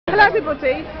Hello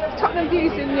everybody, Tottenham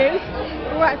Views in News.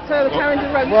 We're at the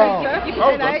Clarendon Road Centre. You can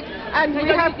say that. And we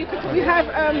have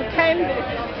Ken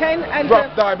and Rough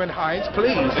Diamond Heinz,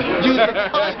 please use the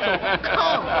title.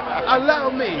 Come, allow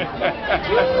me.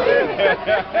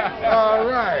 All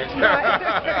right.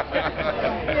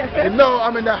 You know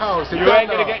I'm in the house. You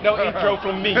ain't gonna get no intro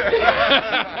from me.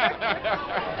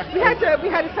 We had a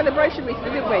celebration recently,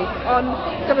 didn't we? On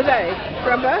the other day,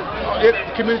 remember?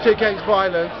 Community Against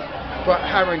Violence for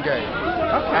Haringey.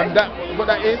 Okay. And what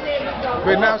that is,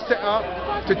 we're now set up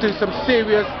to do some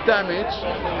serious damage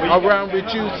around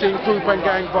reducing group and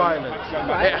gang violence.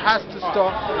 It has to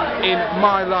stop in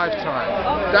my lifetime.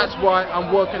 That's why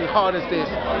I'm working hard as this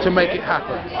to make it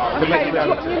happen. To make it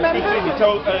reality.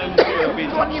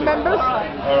 Want new members?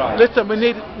 Alright. Listen, we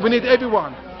need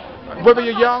everyone. Whether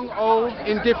you're young, old,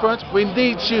 indifferent, we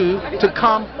need you to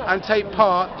come and take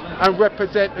part and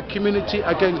represent the community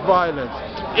against violence.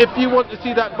 If you want to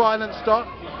see that violence stop,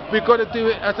 we've got to do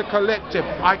it as a collective.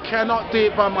 I cannot do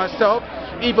it by myself,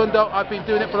 even though I've been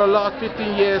doing it for the last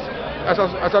 15 years as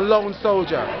a lone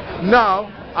soldier. Now,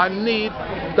 I need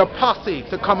the posse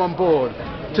to come on board,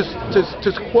 to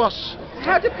squash.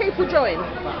 How do people join?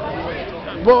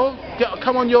 Well,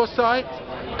 come on your site,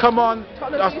 come on,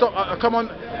 come on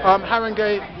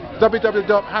Haringey,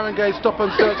 www.Haringey Stop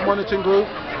and Search Monitoring Group,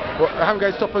 or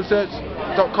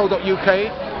HaringeyStopandSearch.co.uk.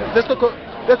 Let's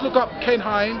look up Ken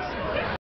Heinz.